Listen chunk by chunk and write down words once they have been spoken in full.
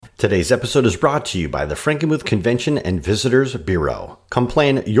Today's episode is brought to you by the Frankenmuth Convention and Visitors Bureau. Come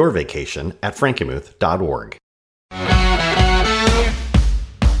plan your vacation at frankenmuth.org.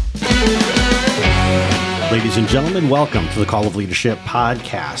 Ladies and gentlemen, welcome to the Call of Leadership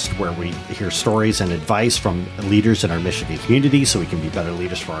podcast, where we hear stories and advice from leaders in our Michigan community so we can be better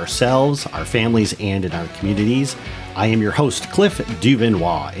leaders for ourselves, our families, and in our communities. I am your host, Cliff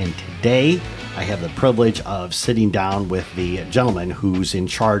Duvinois, and today I have the privilege of sitting down with the gentleman who's in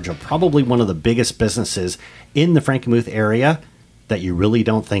charge of probably one of the biggest businesses in the Frankenmuth area that you really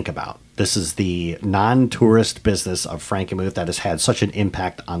don't think about. This is the non-tourist business of Frankenmuth that has had such an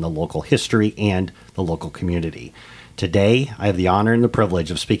impact on the local history and the local community. Today, I have the honor and the privilege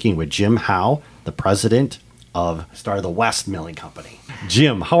of speaking with Jim Howe, the president of Star of the West Milling Company.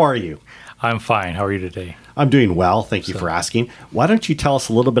 Jim, how are you? I'm fine. How are you today? I'm doing well. Thank you for asking. Why don't you tell us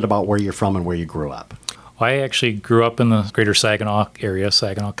a little bit about where you're from and where you grew up? Well, I actually grew up in the greater Saginaw area,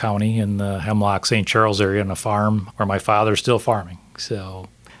 Saginaw County, in the Hemlock, St. Charles area on a farm where my father's still farming. So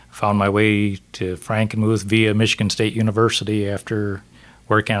I found my way to Frankenmuth via Michigan State University after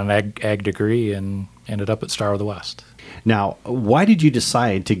working on an ag degree and ended up at Star of the West. Now, why did you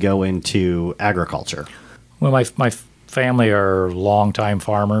decide to go into agriculture? Well, my family are longtime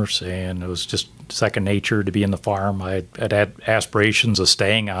farmers, and it was just second nature to be in the farm. I had aspirations of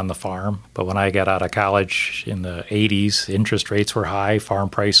staying on the farm, but when I got out of college in the 80s, interest rates were high, farm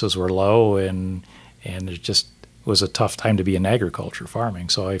prices were low, and it just was a tough time to be in agriculture farming.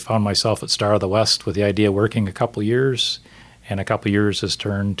 So I found myself at Star of the West with the idea of working a couple years, and a couple years has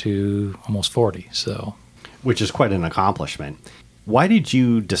turned to almost 40. So, which is quite an accomplishment. Why did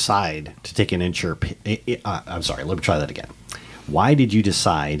you decide to take an Why did you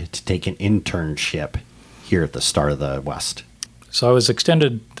decide to take an internship here at the Star of the West? So I was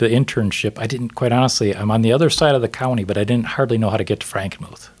extended the internship. I'm on the other side of the county, but I didn't hardly know how to get to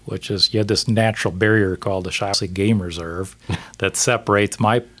Frankenmuth, which is, you had this natural barrier called the Shockley Game Reserve that separates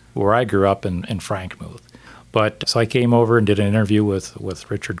where I grew up in Frankenmuth. But so I came over and did an interview with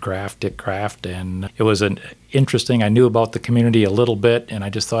Dick Kraft, and it was interesting. I knew about the community a little bit, and I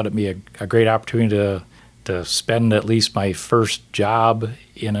just thought it'd be a great opportunity to spend at least my first job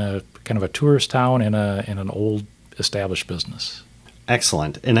in a kind of a tourist town in an old established business.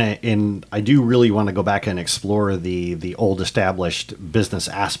 Excellent. And I do really want to go back and explore the old established business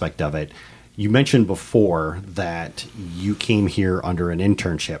aspect of it. You mentioned before that you came here under an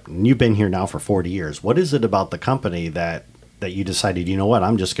internship, and you've been here now for 40 years. What is it about the company that you decided, you know what,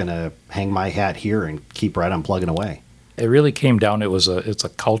 I'm just going to hang my hat here and keep right on plugging away? It really came down, it's a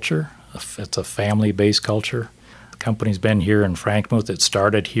culture. It's a family-based culture. The company's been here in Frankenmuth. It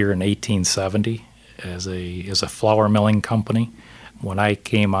started here in 1870 as a flour milling company. When I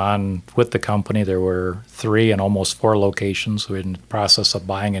came on with the company, there were 3 and almost 4 locations. We're in the process of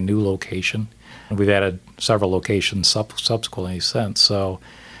buying a new location, and we've added several locations subsequently since. So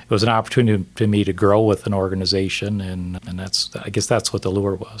it was an opportunity to me to grow with an organization, and I guess that's what the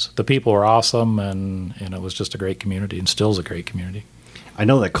lure was. The people were awesome, and it was just a great community, and still is a great community. I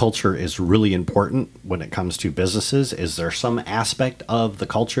know that culture is really important when it comes to businesses. Is there some aspect of the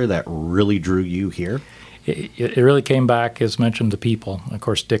culture that really drew you here? It really came back, as mentioned, the people. Of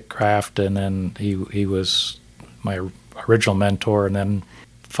course, Dick Kraft, and then he was my original mentor, and then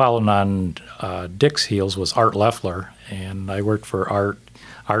following on Dick's heels was Art Leffler, and I worked for Art.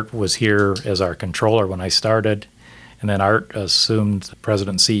 Art was here as our controller when I started, and then Art assumed the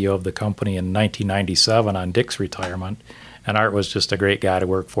president and CEO of the company in 1997 on Dick's retirement. And Art was just a great guy to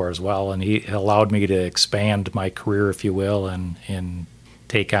work for as well, and he allowed me to expand my career, if you will, and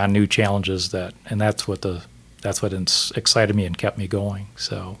take on new challenges. That's what excited me and kept me going.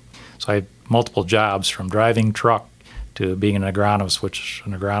 So I had multiple jobs, from driving truck to being an agronomist, which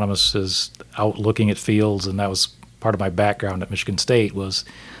an agronomist is out looking at fields, and that was part of my background at Michigan State.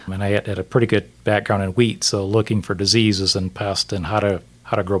 I had a pretty good background in wheat, so looking for diseases and pests and how to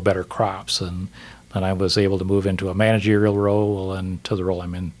grow better crops. And I was able to move into a managerial role and to the role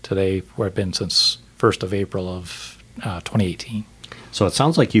I'm in today, where I've been since 1st of April of 2018. So it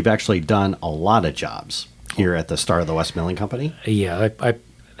sounds like you've actually done a lot of jobs here at the Star of the West Milling Company. Yeah, I've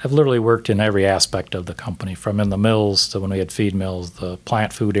literally worked in every aspect of the company, from in the mills to when we had feed mills, the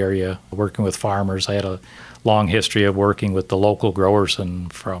plant food area, working with farmers. I had a long history of working with the local growers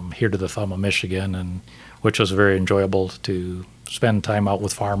and from here to the thumb of Michigan, and which was very enjoyable to spend time out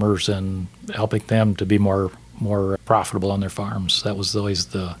with farmers and helping them to be more profitable on their farms. That was always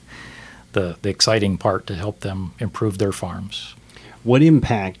the exciting part, to help them improve their farms. What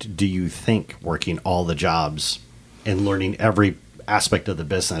impact do you think working all the jobs and learning every aspect of the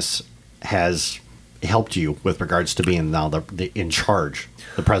business has helped you with regards to being now the in charge,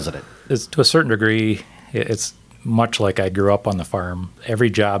 the president? To a certain degree, it's much like I grew up on the farm. Every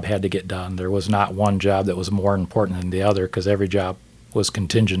job had to get done. There was not one job that was more important than the other because every job was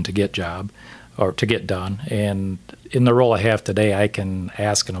contingent to get done. And in the role I have today, I can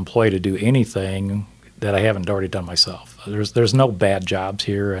ask an employee to do anything that I haven't already done myself. There's no bad jobs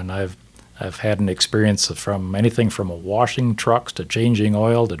here, and I've had an experience from anything from washing trucks to changing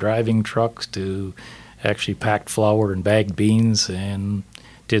oil to driving trucks to actually packed flour and bagged beans and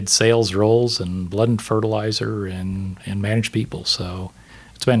did sales roles and blended fertilizer and managed people. So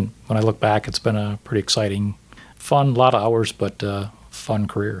when I look back, it's been a pretty exciting, fun, a lot of hours, but fun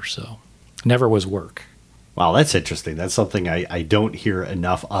career. So never was work. Wow, that's interesting. That's something I don't hear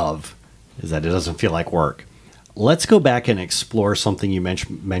enough of, is that it doesn't feel like work. Let's go back and explore something you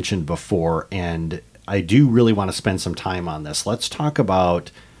mentioned before, and I do really want to spend some time on this. Let's talk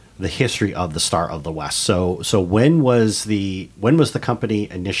about the history of the Star of the West. So when was the company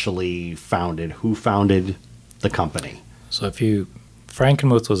initially founded? Who founded the company? So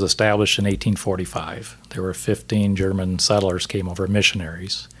Frankenmuth was established in 1845. There were 15 German settlers came over,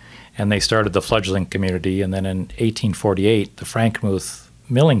 missionaries, and they started the fledgling community. And then in 1848, the Frankenmuth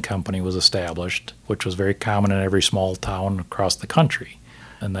Milling Company was established, which was very common in every small town across the country.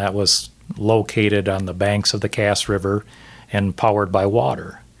 And that was located on the banks of the Cass River and powered by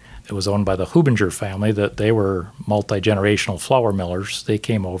water. It was owned by the Hubinger family. That they were multi-generational flour millers. They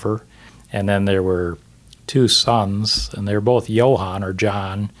came over, and then there were two sons, and they were both Johann or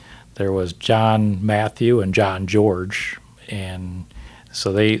John. There was John Matthew and John George, and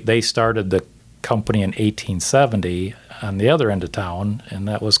so they started the company in 1870 on the other end of town, and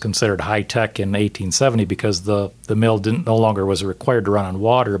that was considered high tech in 1870 because the mill no longer was required to run on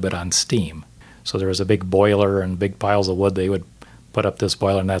water but on steam. So there was a big boiler and big piles of wood. They would put up this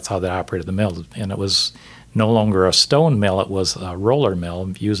boiler, and that's how they operated the mill. And it was no longer a stone mill, it was a roller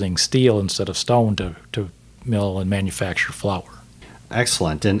mill using steel instead of stone to mill and manufacture flour.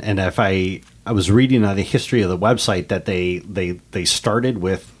 Excellent. And if I was reading on the history of the website that they started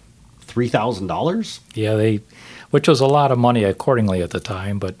with $3,000? Yeah, which was a lot of money accordingly at the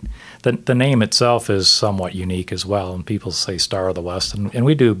time, but the name itself is somewhat unique as well, and people say Star of the West, and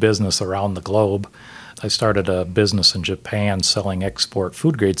we do business around the globe. I started a business in Japan selling export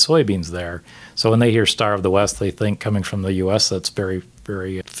food-grade soybeans there. So when they hear Star of the West, they think coming from the U.S., that's very,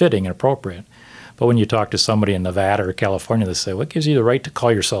 very fitting and appropriate. But when you talk to somebody in Nevada or California, they say, what gives you the right to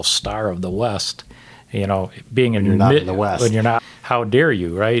call yourself Star of the West? Being in the West. When you're not, how dare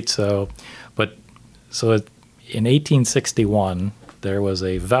you, right? So in 1861, there was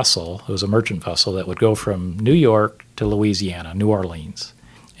a vessel, it was a merchant vessel, that would go from New York to Louisiana, New Orleans.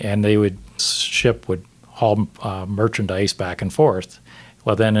 And ship would haul merchandise back and forth.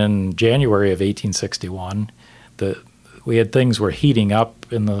 Well, then in January of 1861, we had things were heating up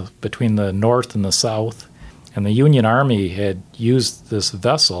between the North and the South, and the Union Army had used this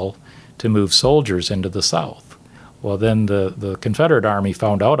vessel to move soldiers into the South. Well, then the Confederate Army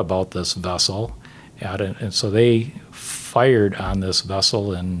found out about this vessel, and so they fired on this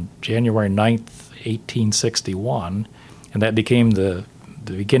vessel in January 9th, 1861, and that became the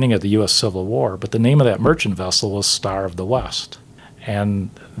beginning of the U.S. Civil War. But the name of that merchant vessel was Star of the West.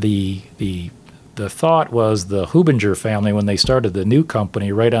 And the thought was the Hubinger family, when they started the new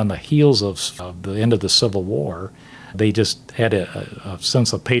company right on the heels of the end of the Civil War, they just had a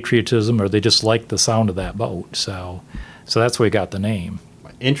sense of patriotism, or they just liked the sound of that boat. So that's where we got the name.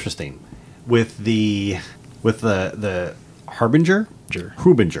 Interesting. With the Hubinger,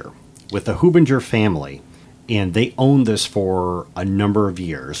 with the Hubinger family, and they owned this for a number of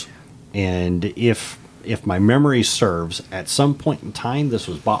years. And if my memory serves, at some point in time, this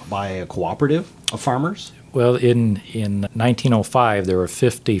was bought by a cooperative of farmers? Well, in 1905, there were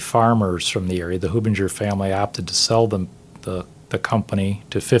 50 farmers from the area. The Hubinger family opted to sell the company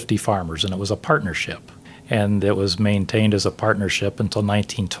to 50 farmers, and it was a partnership. And it was maintained as a partnership until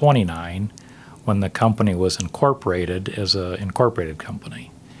 1929, when the company was incorporated as an incorporated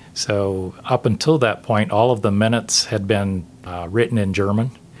company. So up until that point, all of the minutes had been written in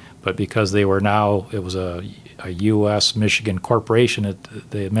German, but because it was a U.S. Michigan corporation,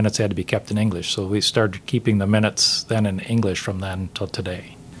 the minutes had to be kept in English. So we started keeping the minutes then in English from then till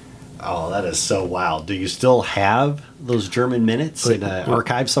today. Oh, that is so wild. Do you still have those German minutes in an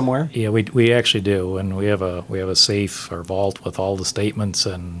archive somewhere? Yeah, we actually do, and we have a safe or vault with all the statements,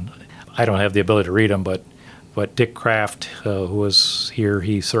 and I don't have the ability to read them, but Dick Kraft, who was here,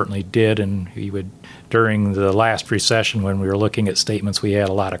 he certainly did, and he would, during the last recession when we were looking at statements, we had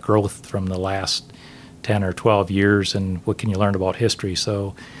a lot of growth from the last 10 or 12 years, and what can you learn about history?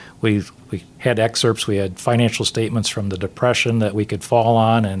 So we had excerpts. We had financial statements from the Depression that we could fall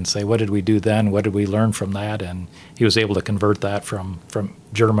on and say, what did we do then? What did we learn from that? And he was able to convert that from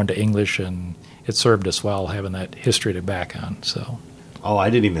German to English, and it served us well having that history to back on. So, oh, I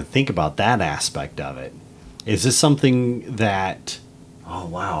didn't even think about that aspect of it. Is this something that? Oh,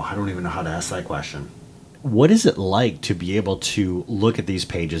 wow! I don't even know how to ask that question. What is it like to be able to look at these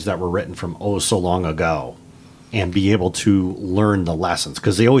pages that were written from so long ago and be able to learn the lessons?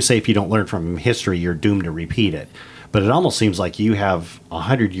 Because they always say if you don't learn from history, you're doomed to repeat it. But it almost seems like you have a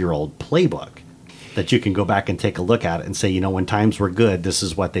 100-year-old playbook that you can go back and take a look at it and say, when times were good, this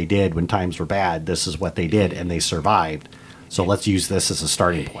is what they did. When times were bad, this is what they did, and they survived. So let's use this as a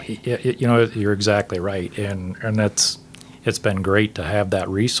starting point. You're exactly right. And it's been great to have that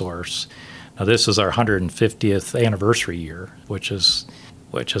resource. Now, this is our 150th anniversary year, which is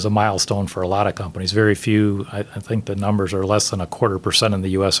a milestone for a lot of companies. Very few, I think the numbers are less than 0.25% in the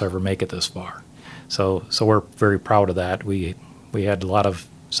U.S. ever make it this far. So we're very proud of that. We had a lot of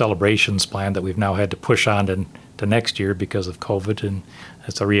celebrations planned that we've now had to push on to next year because of COVID, and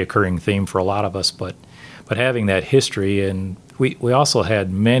it's a reoccurring theme for a lot of us. But having that history, and we also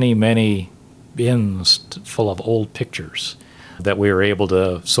had many bins full of old pictures that we were able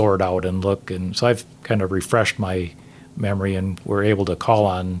to sort out and look. And so I've kind of refreshed my memory, and we're able to call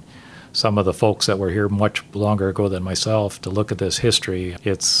on some of the folks that were here much longer ago than myself to look at this history.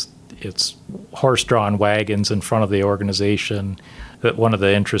 It's horse-drawn wagons in front of the organization. That one of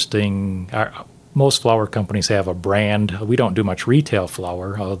the interesting, most flower companies have a brand. We don't do much retail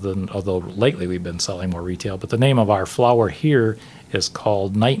flower, although lately we've been selling more retail. But the name of our flower here is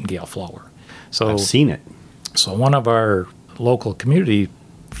called Nightingale flower. So I've seen it. So one of our local community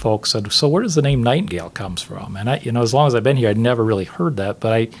folks said, so where does the name Nightingale comes from? And as long as I've been here, I'd never really heard that,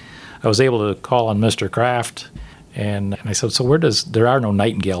 but I was able to call on Mr. Kraft, and I said, so there are no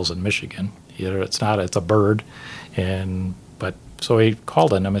nightingales in Michigan. It's a bird. So he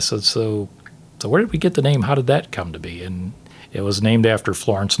called on him. I said, so where did we get the name? How did that come to be? And it was named after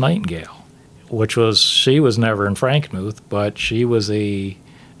Florence Nightingale, she was never in Frankenmuth, but she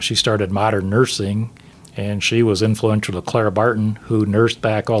started modern nursing. And she was influential to Clara Barton, who nursed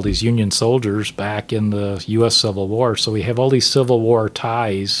back all these Union soldiers back in the U.S. Civil War. So we have all these Civil War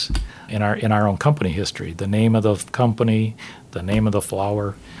ties in our own company history. The name of the company, the name of the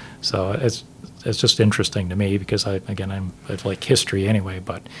flower. So it's just interesting to me because I like history anyway.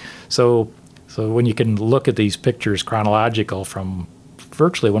 But so when you can look at these pictures chronological from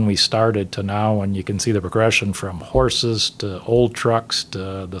virtually when we started to now, and you can see the progression from horses to old trucks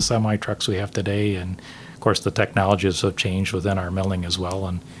to the semi-trucks we have today, and of course the technologies have changed within our milling as well,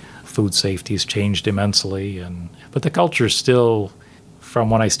 and food safety has changed immensely. But the culture is still, from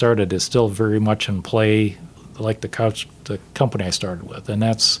when I started, is still very much in play, like the company I started with, and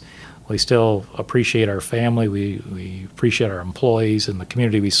we still appreciate our family, we appreciate our employees and the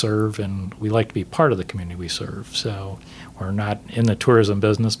community we serve, and we like to be part of the community we serve. So we're not in the tourism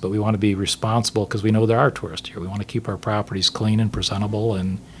business, but we want to be responsible because we know there are tourists here. We want to keep our properties clean and presentable,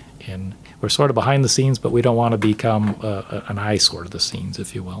 and we're sort of behind the scenes, but we don't want to become an eyesore to the scenes,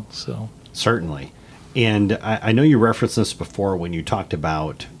 if you will. So certainly. And I know you referenced this before when you talked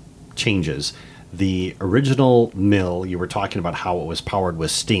about changes. The original mill, you were talking about how it was powered with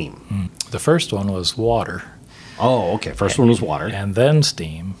steam. The first one was water. Oh, okay. First one was water. And then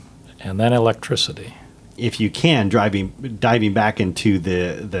steam, and then electricity. If you can, diving back into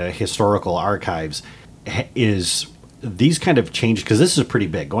the historical archives, is these kind of changes, because this is pretty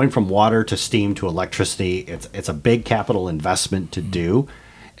big, going from water to steam to electricity, it's a big capital investment to do.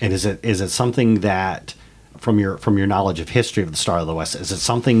 And is it something that, from your knowledge of history of the Star of the West, is it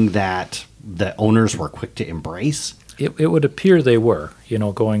something that the owners were quick to embrace? It would appear they were,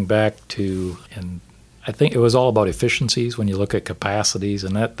 going back to, and I think it was all about efficiencies when you look at capacities,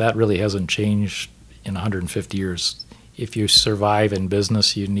 and that really hasn't changed in 150 years. If you survive in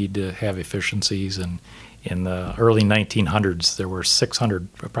business, you need to have efficiencies, and in the early 1900s, there were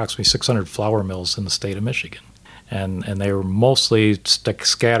approximately 600 flour mills in the state of Michigan. And they were mostly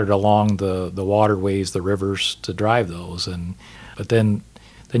scattered along the waterways, the rivers, to drive those. But then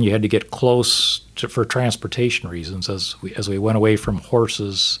you had to get close for transportation reasons. As we went away from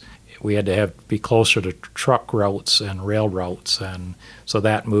horses, we had to be closer to truck routes and rail routes, and so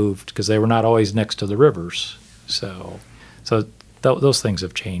that moved because they were not always next to the rivers. So those things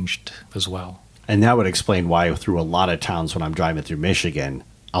have changed as well. And that would explain why through a lot of towns when I'm driving through Michigan,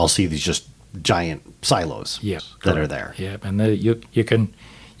 I'll see these just giant silos that are there. Yeah, and you can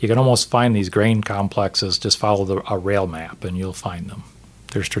almost find these grain complexes. Just follow a rail map, and you'll find them.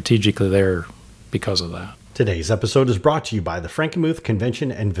 They're strategically there because of that. Today's episode is brought to you by the Frankenmuth Convention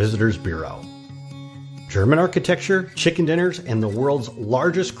and Visitors Bureau. German architecture, chicken dinners, and the world's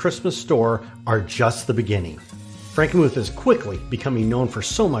largest Christmas store are just the beginning. Frankenmuth is quickly becoming known for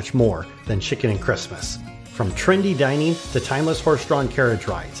so much more than chicken and Christmas. From trendy dining to timeless horse-drawn carriage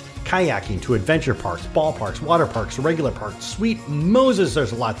rides, kayaking to adventure parks, ballparks, water parks, regular parks, sweet Moses,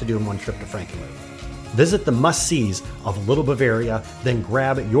 there's a lot to do in one trip to Frankenmuth. Visit the must-sees of Little Bavaria, then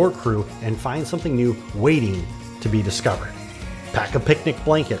grab your crew and find something new waiting to be discovered. Pack a picnic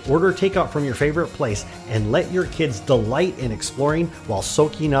blanket, order takeout from your favorite place, and let your kids delight in exploring while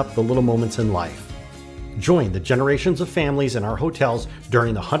soaking up the little moments in life. Join the generations of families in our hotels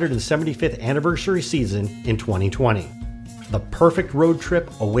during the 175th anniversary season in 2020. The perfect road trip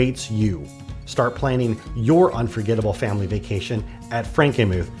awaits you. Start planning your unforgettable family vacation at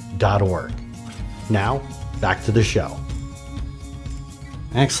frankenmuth.org. Now, back to the show.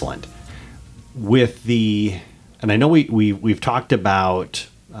 Excellent. And I know we've talked about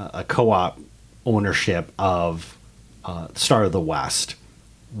a co-op ownership of Star of the West.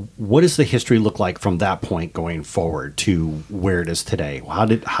 What does the history look like from that point going forward to where it is today? How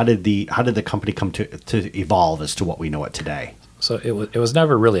did the company come to evolve as to what we know it today? So it was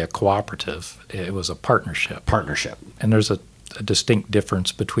never really a cooperative. It was a partnership. And there's a distinct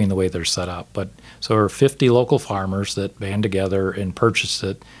difference between the way they're set up. But so there were 50 local farmers that band together and purchased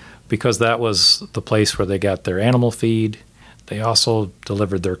it because that was the place where they got their animal feed. They also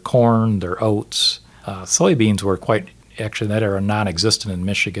delivered their corn, their oats. Soybeans were actually in that era non-existent in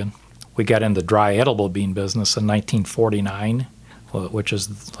Michigan. We got in the dry edible bean business in 1949, which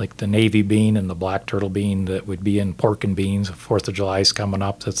is like the navy bean and the black turtle bean that would be in pork and beans. 4th of July is coming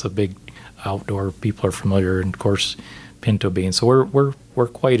up. That's a big outdoor, people are familiar, and of course pinto beans. So we're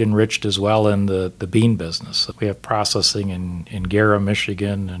quite enriched as well in the bean business. We have processing in Gera,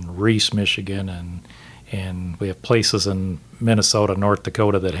 Michigan, and Reese, Michigan, and we have places in Minnesota, North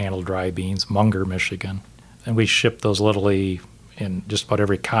Dakota that handle dry beans, Munger, Michigan. And we ship those literally in just about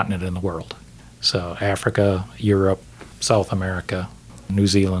every continent in the world. So Africa, Europe, South America, New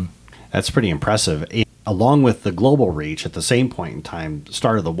Zealand. That's pretty impressive. Along with the global reach, at the same point in time,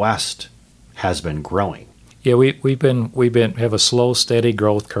 Star of the West has been growing. Yeah, we've been have a slow, steady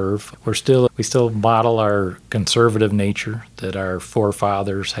growth curve. We still model our conservative nature that our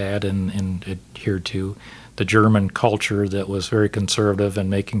forefathers had and adhered to. The German culture that was very conservative and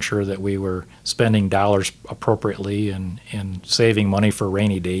making sure that we were spending dollars appropriately and saving money for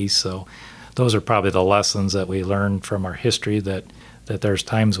rainy days. So those are probably the lessons that we learned from our history, that there's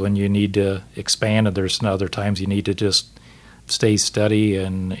times when you need to expand and there's other times you need to just stay steady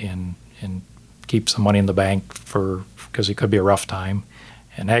and keep some money in the bank because it could be a rough time.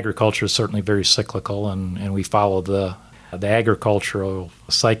 And agriculture is certainly very cyclical, and we follow the agricultural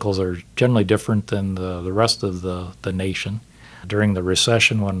cycles are generally different than the rest of the nation. During the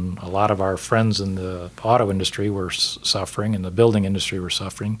recession, when a lot of our friends in the auto industry were suffering and the building industry were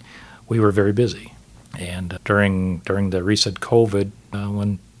suffering, we were very busy. And during the recent COVID,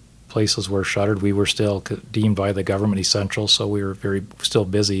 when places were shuttered, we were still deemed by the government essential, so we were still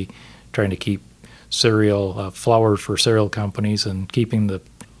busy trying to keep flour for cereal companies and keeping the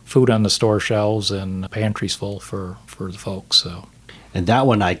food on the store shelves and pantries full for the folks. So, and that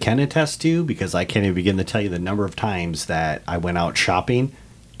one I can attest to, because I can't even begin to tell you the number of times that I went out shopping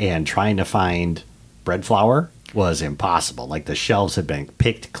and trying to find bread flour was impossible. Like the shelves had been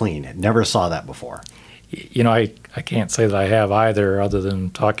picked clean. Never saw that before. You know, I can't say that I have either, other than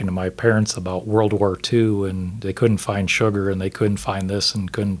talking to my parents about World War II, and they couldn't find sugar and they couldn't find this and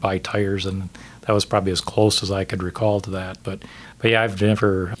couldn't buy tires, and that was probably as close as I could recall to that. But yeah, I've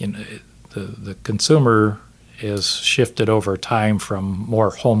never, the consumer is shifted over time from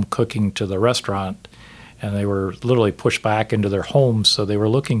more home cooking to the restaurant, and they were literally pushed back into their homes, so they were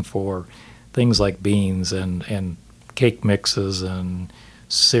looking for things like beans and cake mixes and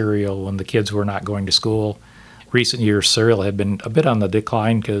cereal when the kids were not going to school. Recent years, cereal had been a bit on the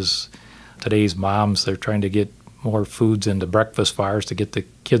decline because today's moms, they're trying to get more foods into breakfast fires to get the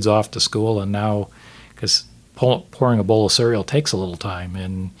kids off to school, and now, because pouring a bowl of cereal takes a little time,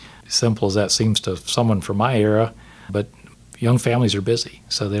 and as simple as that seems to someone from my era, but young families are busy,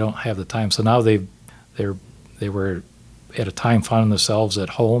 so they don't have the time. So now they were at a time finding themselves at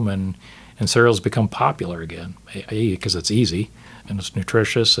home, and cereal's become popular again, because it's easy and it's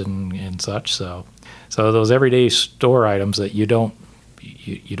nutritious and such. So those everyday store items that you don't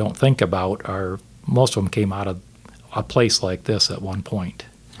think about most of them came out of a place like this at one point.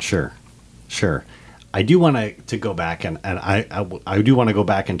 Sure. I do want to go back and I do want to go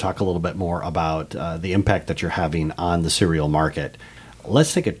back and talk a little bit more about the impact that you're having on the cereal market.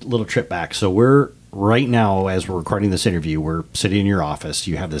 Let's take a little trip back. So we're right now, as we're recording this interview, we're sitting in your office.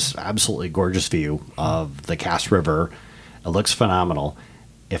 You have this absolutely gorgeous view of the Cass River. It looks phenomenal.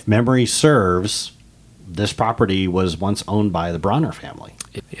 If memory serves, this property was once owned by the Bronner family.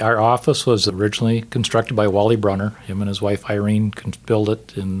 Our office was originally constructed by Wally Brunner. Him and his wife Irene built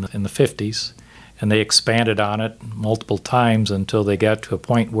it in the 50s, and they expanded on it multiple times until they got to a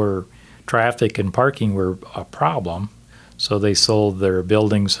point where traffic and parking were a problem. So they sold their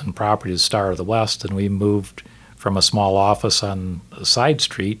buildings and property to Star of the West, and we moved from a small office on a side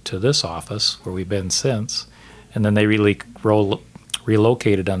street to this office where we've been since. And then they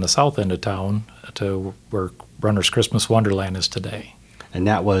relocated on the south end of town to where Brunner's Christmas Wonderland is today. And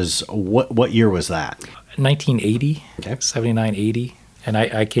that was, what year was that? 1980, Okay. 79, 80. And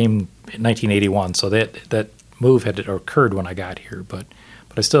I came in 1981, so that move had occurred when I got here. But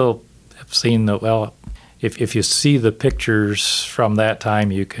I still have seen if you see the pictures from that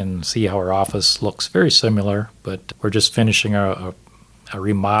time, you can see how our office looks very similar, but we're just finishing a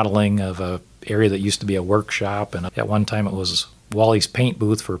remodeling of a area that used to be a workshop, and at one time it was Wally's paint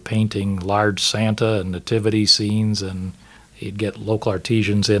booth for painting large Santa and nativity scenes, and he'd get local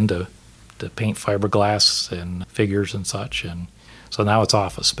artisans in to paint fiberglass and figures and such, and so now it's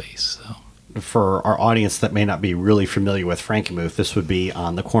office space. So. For our audience that may not be really familiar with Frankenmuth, this would be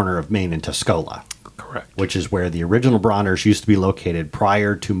on the corner of Main and Tuscola. Correct. Which is where the original Bronners used to be located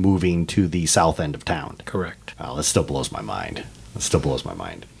prior to moving to the south end of town. Correct. That still blows my mind.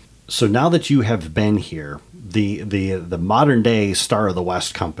 So now that you have been here, the modern day Star of the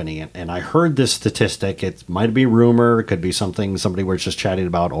West company, and I heard this statistic, it might be rumor, it could be something somebody was just chatting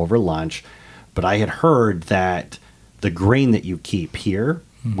about over lunch, but I had heard that the grain that you keep here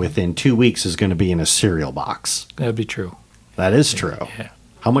within 2 weeks is going to be in a cereal box. That'd be true. That is true. Yeah.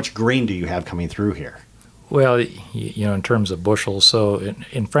 How much grain do you have coming through here? Well, in terms of bushels, so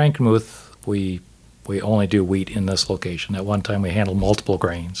in Frankenmuth, we only do wheat in this location. At one time, we handled multiple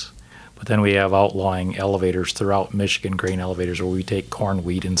grains. But then we have outlawing elevators throughout Michigan, grain elevators, where we take corn,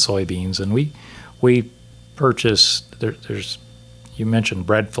 wheat, and soybeans. And we purchase, you mentioned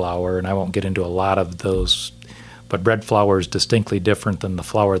bread flour, and I won't get into a lot of those, but bread flour is distinctly different than the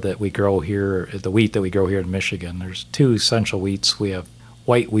flour that we grow here, the wheat that we grow here in Michigan. There's two essential wheats. We have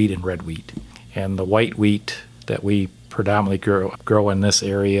white wheat and red wheat. And the white wheat that we predominantly grow in this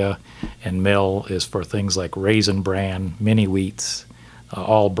area and mill is for things like Raisin Bran, mini wheats,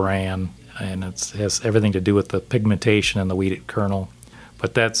 all bran, and it has everything to do with the pigmentation in the wheat kernel.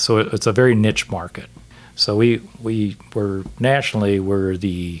 But it's a very niche market. So we're nationally, we're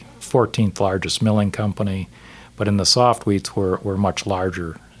the 14th largest milling company, but in the soft wheats we're much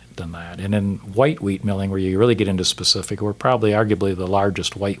larger than that. And in white wheat milling, where you really get into specific, we're probably arguably the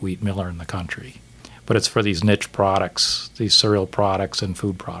largest white wheat miller in the country. But it's for these niche products, these cereal products and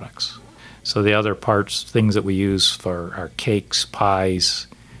food products. So the other parts, things that we use for our cakes, pies,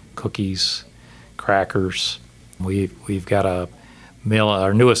 cookies, crackers. We've got a mill.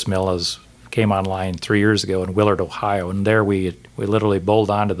 Our newest mill came online 3 years ago in Willard, Ohio, and there we literally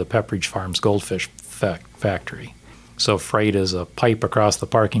bowled onto the Pepperidge Farms goldfish factory. So freight is a pipe across the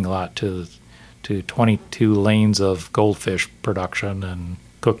parking lot to 22 lanes of goldfish production and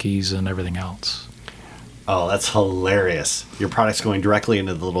cookies and everything else. Oh, that's hilarious. Your product's going directly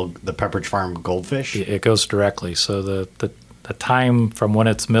into the Pepperidge Farm goldfish? It goes directly. So the time from when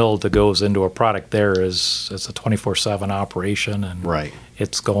it's milled to goes into a product there it's a 24/7 operation, and right.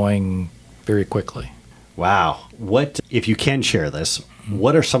 It's going very quickly. Wow. What, if you can share this,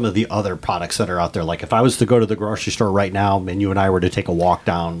 what are some of the other products that are out there? Like if I was to go to the grocery store right now and you and I were to take a walk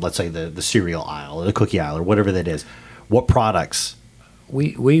down, let's say the cereal aisle or the cookie aisle or whatever that is, what products?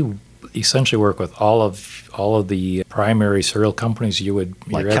 We essentially work with all of the primary cereal companies you would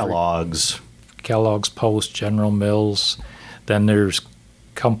like Kellogg's, Post, General Mills. Then there's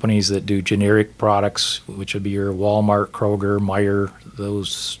companies that do generic products, which would be your Walmart, Kroger, Meijer,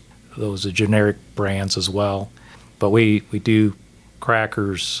 those are generic brands as well. But we do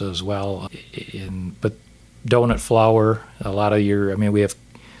crackers as well. But donut flour, a lot of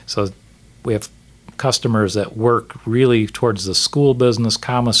we have customers that work really towards the school business,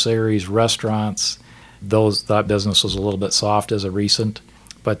 commissaries, restaurants. That business was a little bit soft as of recent.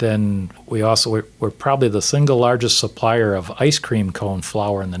 But then we're probably the single largest supplier of ice cream cone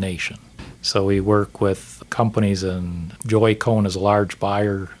flour in the nation. So we work with companies, and Joy Cone is a large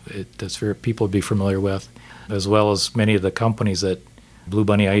buyer that's very people would be familiar with, as well as many of the companies that Blue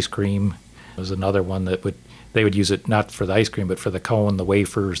Bunny Ice Cream was another one that they would use it not for the ice cream but for the cone, the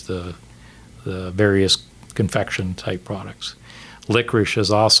wafers, the various confection type products. Licorice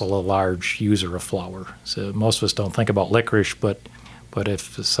is also a large user of flour. So most of us don't think about licorice, but But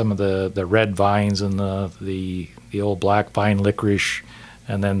if some of the red vines and the old black vine licorice,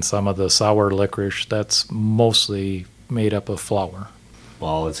 and then some of the sour licorice, that's mostly made up of flour.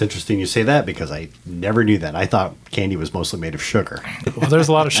 Well, it's interesting you say that because I never knew that. I thought candy was mostly made of sugar. Well, there's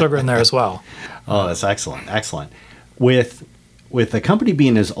a lot of sugar in there as well. Oh, that's excellent. Excellent. With the company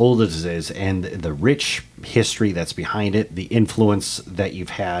being as old as it is and the rich history that's behind it, the influence that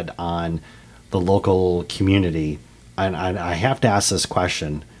you've had on the local community, and I have to ask this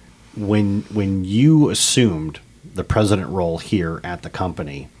question. When you assumed the president role here at the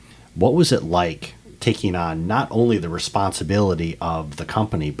company, what was it like taking on not only the responsibility of the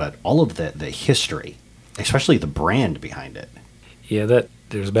company, but all of the history, especially the brand behind it? Yeah,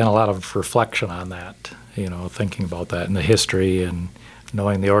 there's been a lot of reflection on that, thinking about that and the history and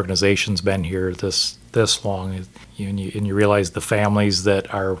knowing the organization's been here this long. And you realize the families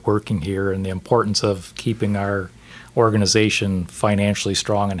that are working here and the importance of keeping our organization financially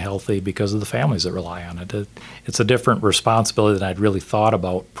strong and healthy because of the families that rely on it. It's a different responsibility than I'd really thought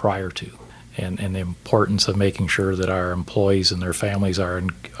about prior to. And the importance of making sure that our employees and their families are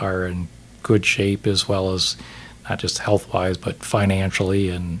in good shape, as well as not just health-wise, but financially,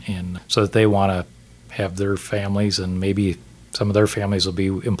 and so that they want to have their families, and maybe some of their families will be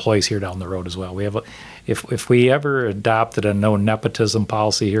employees here down the road as well. If we ever adopted a no nepotism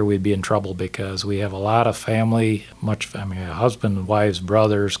policy here, we'd be in trouble because we have a lot of family, husband, wives,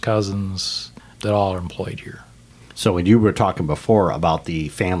 brothers, cousins, that all are employed here. So when you were talking before about the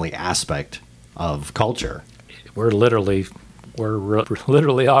family aspect of culture, we're literally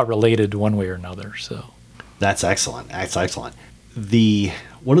all related one way or another. So that's excellent. That's excellent.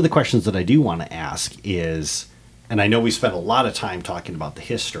 One of the questions that I do want to ask is, and I know we spent a lot of time talking about the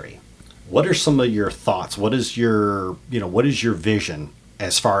history. What are some of your thoughts? What is your vision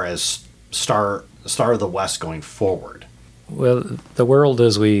as far as Star of the West going forward? Well, the world,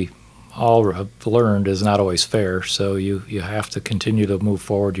 as we all have learned, is not always fair. So you have to continue to move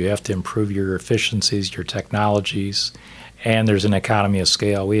forward. You have to improve your efficiencies, your technologies, and there's an economy of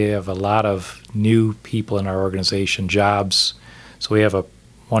scale. We have a lot of new people in our organization, jobs. So we have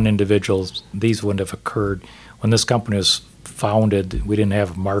one individual. These wouldn't have occurred when this company was founded. We didn't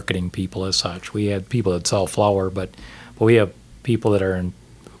have marketing people as such. We had people that sell flour, but we have people that are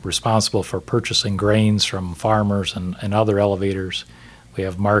responsible for purchasing grains from farmers and other elevators. We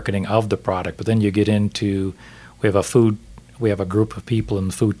have marketing of the product, but then you get into we have a group of people in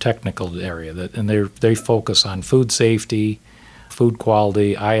the food technical area and they focus on food safety, food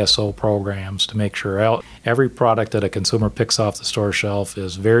quality, ISO programs to make sure every product that a consumer picks off the store shelf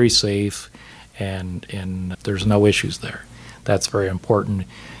is very safe and there's no issues there. That's very important.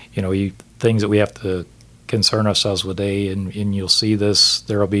 Things that we have to concern ourselves with today, and you'll see this,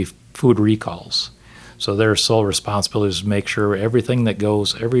 there will be food recalls. So their sole responsibility is to make sure every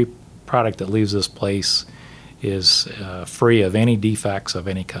product that leaves this place is free of any defects of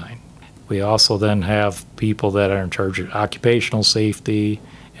any kind. We also then have people that are in charge of occupational safety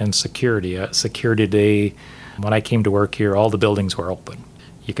and security. Security today, when I came to work here, all the buildings were open.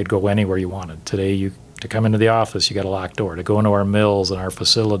 You could go anywhere you wanted. Today, to come into the office, you got a locked door. To go into our mills and our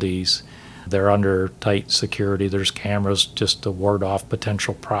facilities, they're under tight security. There's cameras just to ward off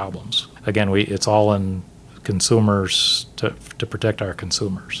potential problems. Again, it's all in consumers to protect our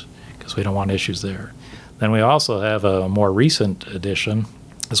consumers because we don't want issues there. Then we also have a more recent addition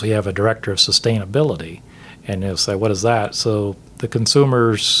is we have a director of sustainability. And you'll say, what is that? So the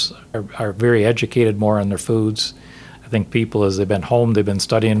consumers are very educated more on their foods. I think people, as they've been home, they've been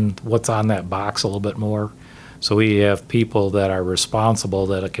studying what's on that box a little bit more. So we have people that are responsible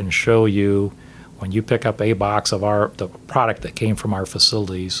that can show you when you pick up a box of the product that came from our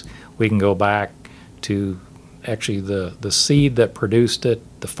facilities, we can go back to actually the seed that produced it,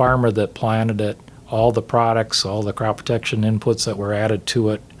 the farmer that planted it, all the products, all the crop protection inputs that were added to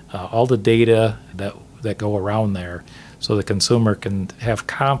it, all the data that go around there, so the consumer can have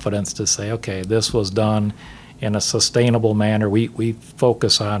confidence to say, okay, this was done in a sustainable manner. We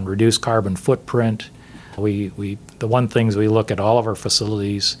focus on reduced carbon footprint. The one things we look at all of our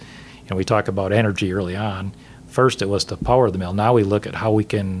facilities, we talk about energy early on. First it was to power the mill. Now we look at how we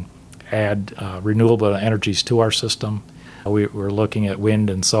can add renewable energies to our system. We're looking at wind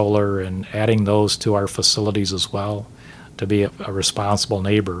and solar and adding those to our facilities as well to be a responsible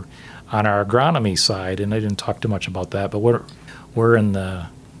neighbor. On our agronomy side, and I didn't talk too much about that, but we're in the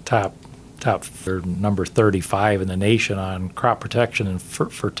top number 35 in the nation on crop protection and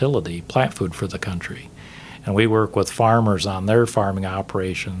fertility, plant food for the country. And we work with farmers on their farming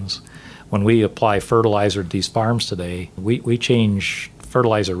operations. When we apply fertilizer to these farms today, we change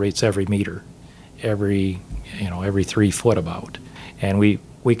fertilizer rates every meter, every 3 foot about. And we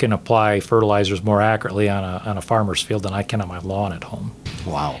can apply fertilizers more accurately on a farmer's field than I can on my lawn at home.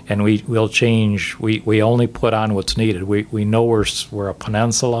 Wow. And we'll change. We only put on what's needed. We know we're a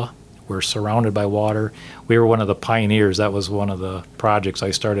peninsula. We're surrounded by water. We were one of the pioneers. That was one of the projects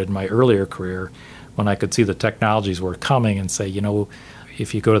I started in my earlier career when I could see the technologies were coming and say,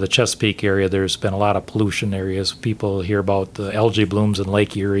 if you go to the Chesapeake area, there's been a lot of pollution areas. People hear about the algae blooms in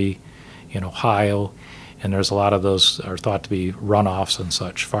Lake Erie, in Ohio, and there's a lot of those are thought to be runoffs and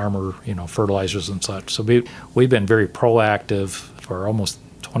such, farmer, fertilizers and such. So we've been very proactive for almost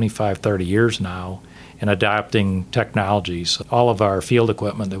 25, 30 years now in adopting technologies. All of our field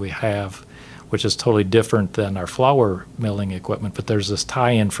equipment that we have, which is totally different than our flour milling equipment, but there's this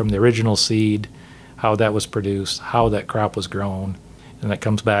tie-in from the original seed, how that was produced, how that crop was grown, and that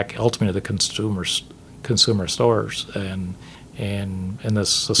comes back ultimately to the consumer stores. And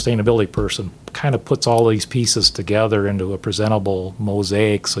this sustainability person kind of puts all these pieces together into a presentable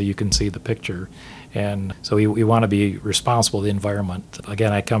mosaic so you can see the picture. And so we want to be responsible to the environment.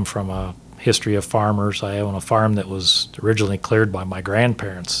 Again, I come from a history of farmers. I own a farm that was originally cleared by my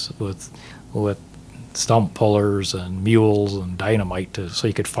grandparents with stump pullers and mules and dynamite so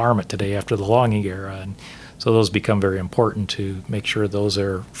you could farm it today after the logging era. And so those become very important to make sure those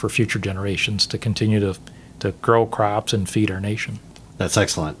are for future generations to continue to grow crops and feed our nation. That's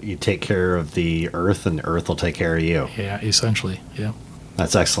excellent. You take care of the earth and the earth will take care of you. Yeah, essentially, yeah.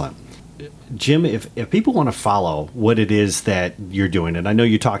 That's excellent. Jim, if people want to follow what it is that you're doing, and I know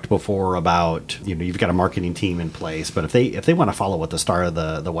you talked before about, you've got a marketing team in place, but if they want to follow what the Star of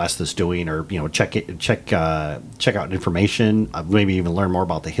the West is doing, or check out information, maybe even learn more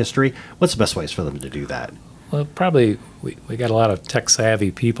about the history, what's the best ways for them to do that? Well, probably we got a lot of tech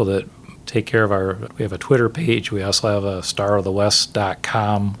savvy people that take care of we have a Twitter page. We also have a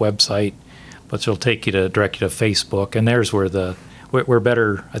starofthewest.com website, but it'll direct you to Facebook, and there's where we're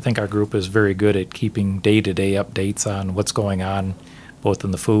better. I think our group is very good at keeping day-to-day updates on what's going on, both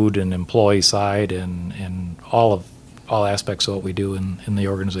in the food and employee side, and all aspects of what we do in the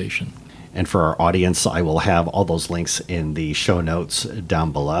organization. And for our audience, I will have all those links in the show notes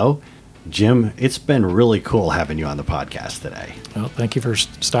down below. Jim, it's been really cool having you on the podcast today. Well, thank you for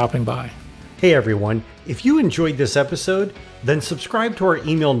stopping by. Hey everyone, if you enjoyed this episode, then subscribe to our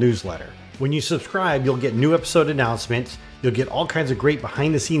email newsletter. When you subscribe, you'll get new episode announcements. You'll get all kinds of great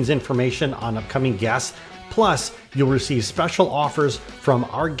behind-the-scenes information on upcoming guests. Plus, you'll receive special offers from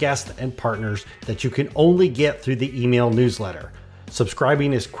our guests and partners that you can only get through the email newsletter.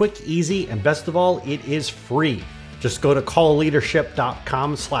 Subscribing is quick, easy, and best of all, it is free. Just go to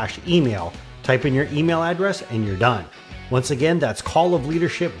callofleadership.com/email, type in your email address, and you're done. Once again, that's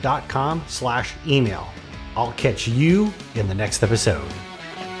callofleadership.com/email. I'll catch you in the next episode.